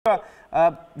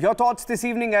Your thoughts this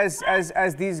evening as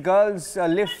these girls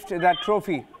lift that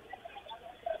trophy?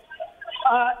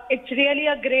 It's really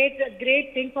a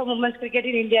great thing for women's cricket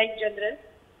in India in general.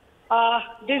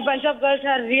 This bunch of girls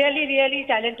are really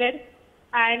talented,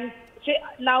 and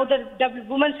now the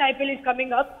women's IPL is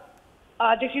coming up.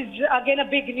 This is again a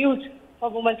big news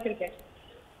for women's cricket.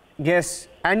 Yes,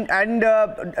 and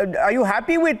are you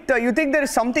happy with? You think there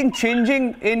is something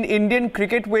changing in Indian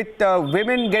cricket with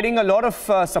women getting a lot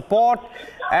of support,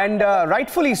 and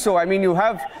rightfully so. I mean, you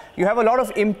have a lot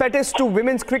of impetus to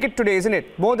women's cricket today, isn't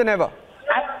it? More than ever.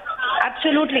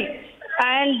 Absolutely,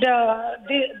 and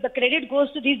the credit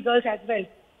goes to these girls as well,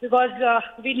 because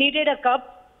we needed a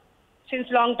cup since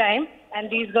long time,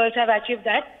 and these girls have achieved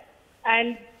that.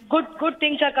 And good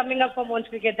things are coming up for women's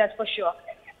cricket, that's for sure.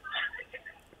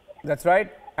 That's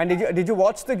right. And did you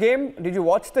watch the game? Did you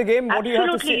watch the game? What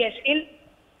Absolutely, do you have to say? Yes.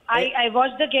 I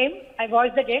watched the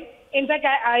game. In fact,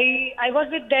 I was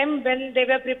with them when they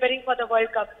were preparing for the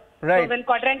World Cup. Right. So when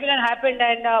quadrangular happened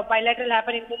and bilateral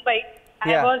happened in Mumbai,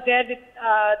 I was there with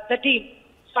the team.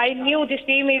 So I knew this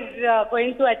team is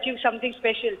going to achieve something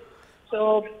special.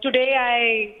 So today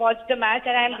I watched the match,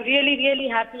 and I'm really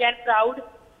happy and proud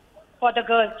for the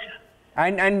girls.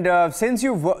 And since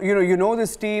you know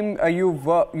this team,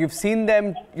 you've seen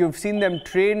them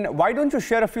train. Why don't you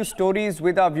share a few stories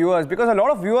with our viewers? Because a lot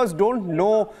of viewers don't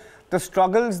know the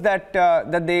struggles that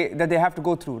they have to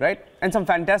go through, right? And some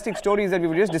fantastic stories that we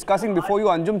were just discussing before you.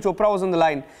 Anjum Chopra was on the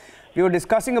line. We were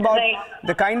discussing about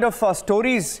the kind of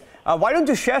stories. Why don't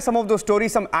you share some of those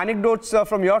stories, some anecdotes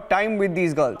from your time with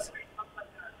these girls?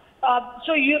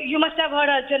 So you must have heard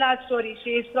Archana's story. She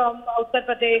is from Uttar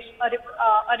Pradesh,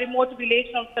 a remote village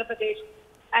from Uttar Pradesh,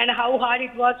 and how hard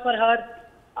it was for her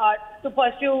to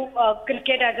pursue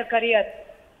cricket as a career.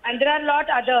 And there are a lot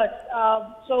others.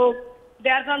 So they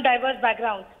are from diverse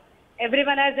backgrounds.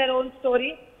 Everyone has their own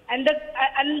story, and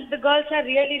the girls are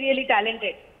really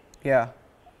talented. Yeah.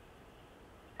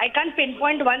 I can't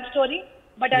pinpoint one story,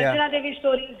 but Archana Devi's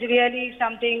story is really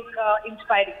something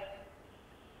inspiring.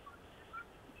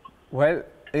 Well,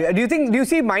 do you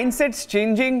see mindsets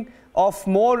changing of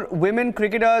more women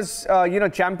cricketers,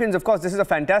 champions? Of course, this is a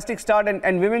fantastic start,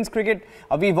 and women's cricket,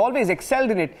 we've always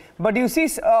excelled in it. But do you see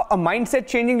a mindset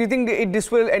changing? Do you think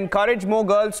this will encourage more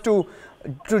girls to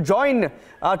join,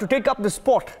 to take up the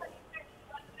sport?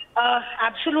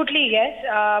 Absolutely, yes.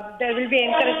 There will be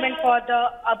encouragement for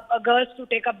the girls to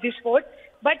take up this sport.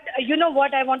 But you know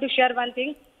what? I want to share one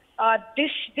thing.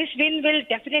 This win will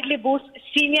definitely boost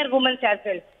senior women as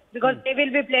well, because they will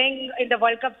be playing in the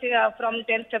World Cup from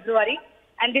 10th February,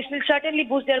 and this will certainly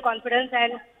boost their confidence.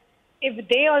 And if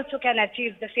they also can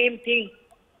achieve the same thing,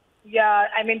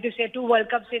 I mean to say 2 World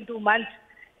Cups in 2 months,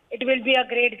 it will be a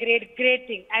great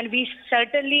thing. And we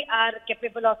certainly are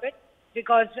capable of it,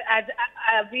 because as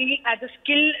a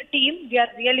skill team, we are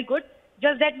really good.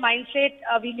 Just that mindset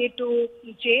we need to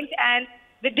change. And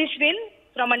with this win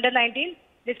from under 19,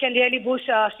 this can really boost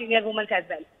senior women as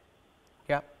well.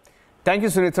 Yeah. Thank you,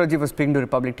 Sunetra ji, for speaking to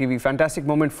Republic TV. Fantastic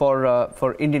moment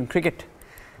for Indian cricket.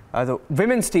 The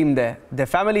women's team there, their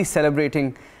families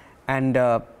celebrating, and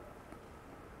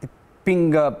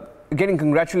getting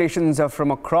congratulations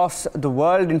from across the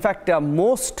world. In fact,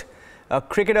 most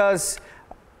cricketers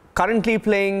currently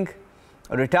playing,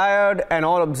 retired, and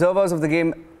all observers of the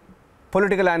game,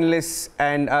 political analysts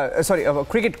and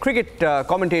cricket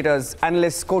commentators,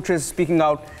 analysts, coaches speaking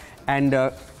out and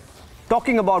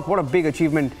talking about what a big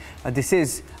achievement this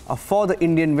is for the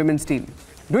Indian women's team.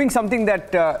 Doing something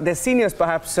that their seniors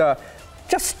perhaps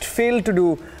just failed to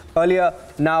do earlier.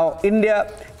 Now,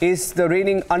 India is the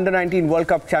reigning under-19 World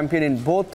Cup champion in both